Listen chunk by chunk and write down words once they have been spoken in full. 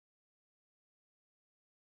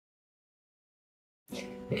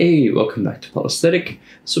Hey, welcome back to Polysthetic.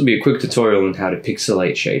 This will be a quick tutorial on how to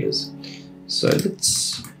pixelate shaders. So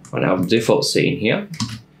let's, on our default scene here,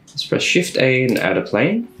 let's press Shift A and add a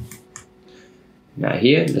plane. Now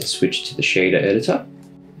here, let's switch to the shader editor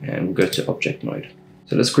and we'll go to object mode.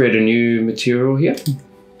 So let's create a new material here.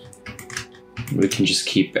 We can just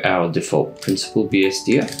keep our default principle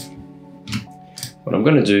BSDF. What I'm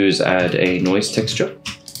going to do is add a noise texture,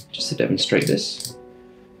 just to demonstrate this.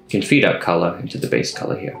 You can feed out color into the base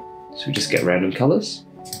color here. So we just get random colors.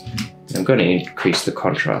 And I'm going to increase the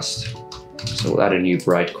contrast. So we'll add a new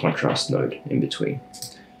bright contrast node in between,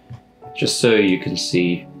 just so you can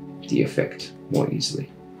see the effect more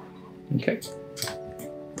easily. Okay.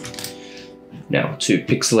 Now to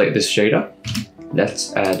pixelate this shader,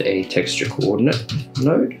 let's add a texture coordinate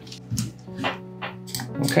node.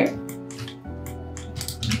 Okay.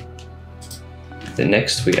 Then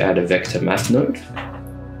next we add a vector math node.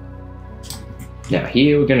 Now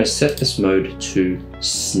here we're going to set this mode to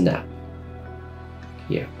snap.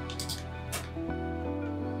 Here.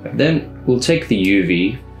 And then we'll take the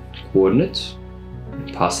UV coordinate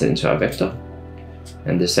and pass it into our vector,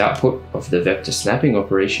 and this output of the vector snapping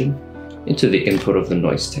operation into the input of the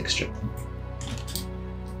noise texture.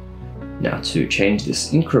 Now to change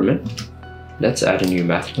this increment, let's add a new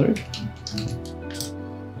math node.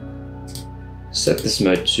 Set this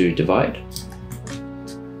mode to divide.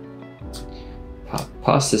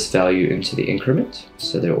 Pass this value into the increment,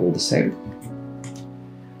 so they're all the same.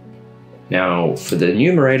 Now for the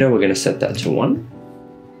numerator, we're going to set that to 1.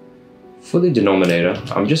 For the denominator,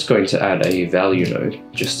 I'm just going to add a value node,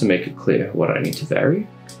 just to make it clear what I need to vary.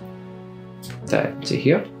 Put that to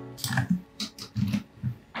here.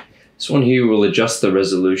 This one here will adjust the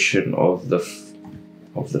resolution of the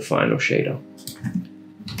final shader.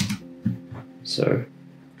 So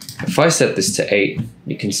if I set this to 8,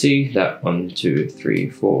 you can see that 1, 2, 3,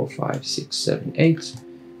 4, 5, 6, 7, 8,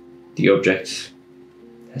 the object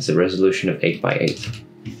has a resolution of 8 by 8.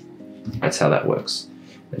 That's how that works.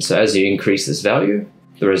 And so as you increase this value,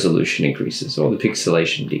 the resolution increases, or the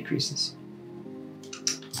pixelation decreases.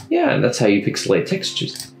 Yeah, and that's how you pixelate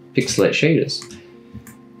textures, pixelate shaders.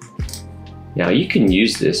 Now you can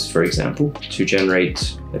use this, for example, to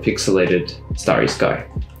generate a pixelated starry sky.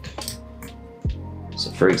 So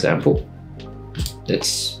for example,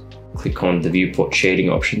 let's click on the viewport shading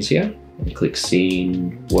options here and click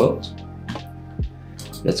Scene World.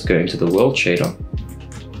 Let's go into the world shader.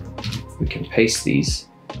 We can paste these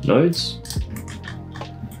nodes,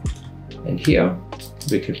 and here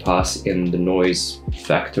we can pass in the noise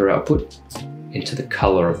factor output into the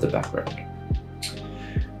color of the background.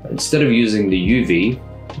 But instead of using the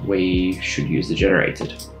UV, we should use the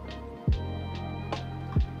generated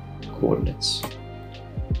coordinates.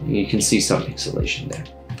 You can see some pixelation there.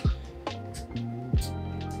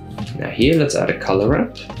 Now here, let's add a color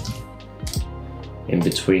ramp in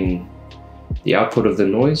between the output of the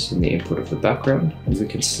noise and the input of the background, and we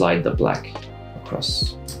can slide the black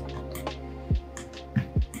across.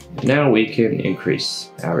 Now we can increase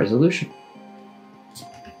our resolution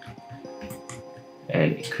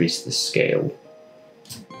and increase the scale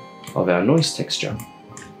of our noise texture.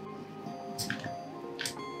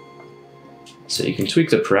 So you can tweak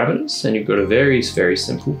the parameters and you've got a very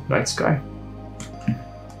simple night sky.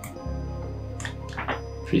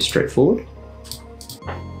 Pretty straightforward.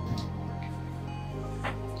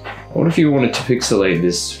 What if you wanted to pixelate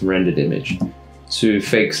this rendered image to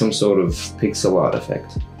fake some sort of pixel art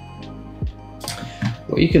effect?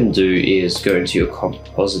 What you can do is go into your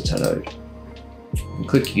compositor node and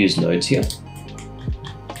click Use Nodes here.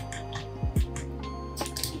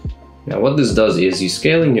 Now what this does is you're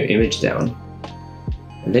scaling your image down,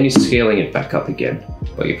 and then you're scaling it back up again,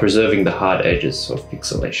 but you're preserving the hard edges of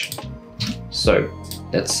pixelation. So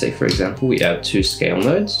let's say, for example, we add 2 scale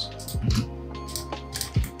nodes.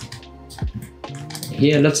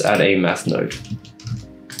 Here, let's add a math node.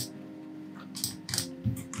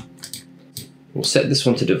 We'll set this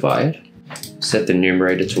one to divide, set the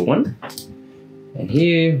numerator to 1, and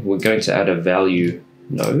here we're going to add a value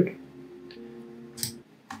node.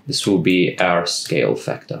 This will be our scale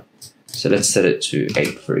factor. So let's set it to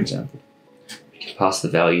 8, for example. We can pass the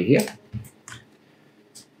value here.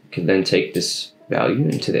 We can then take this value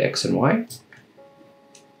into the X and Y.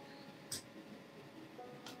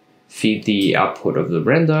 Feed the output of the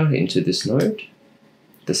render into this node,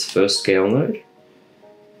 this first scale node.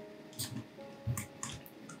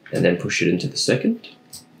 And then push it into the second.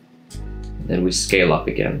 And then we scale up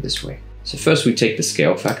again this way. So first we take the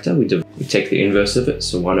scale factor, we take the inverse of it,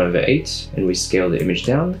 so 1/8, and we scale the image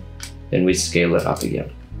down. Then we scale it up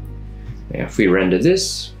again. Now if we render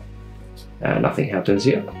this, nothing happens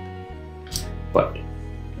here. But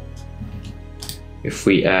if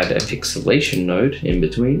we add a pixelation node in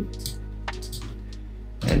between,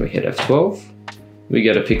 and we hit F12, we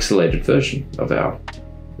get a pixelated version of our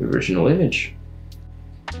original image.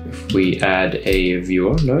 If we add a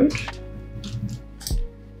viewer node,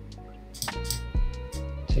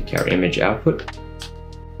 take our image output,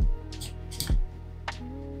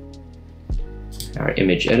 our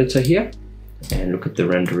image editor here, and look at the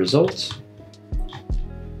render results,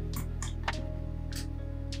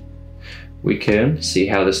 we can see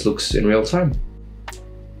how this looks in real time.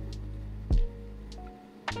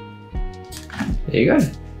 There you go.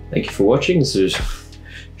 Thank you for watching. This is a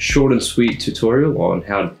short and sweet tutorial on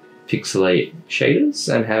how to pixelate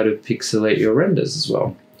shaders and how to pixelate your renders as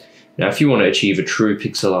well. Now, if you want to achieve a true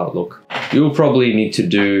pixel art look, you'll probably need to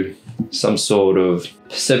do some sort of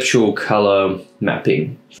perceptual color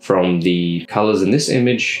mapping from the colors in this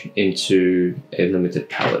image into a limited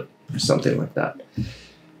palette or something like that.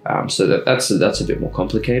 So that's a bit more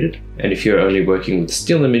complicated. And if you're only working with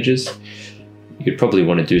still images, you'd probably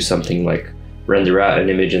want to do something like render out an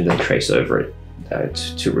image and then trace over it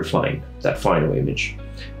to refine that final image.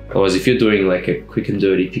 Otherwise, if you're doing like a quick and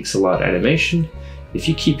dirty pixel art animation, if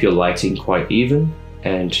you keep your lighting quite even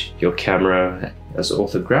and your camera as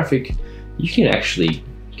orthographic, you can actually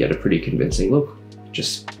get a pretty convincing look,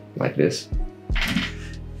 just like this.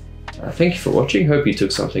 Thank you for watching. Hope you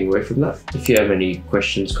took something away from that. If you have any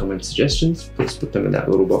questions, comments, suggestions, please put them in that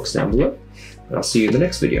little box down below. And I'll see you in the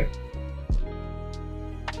next video.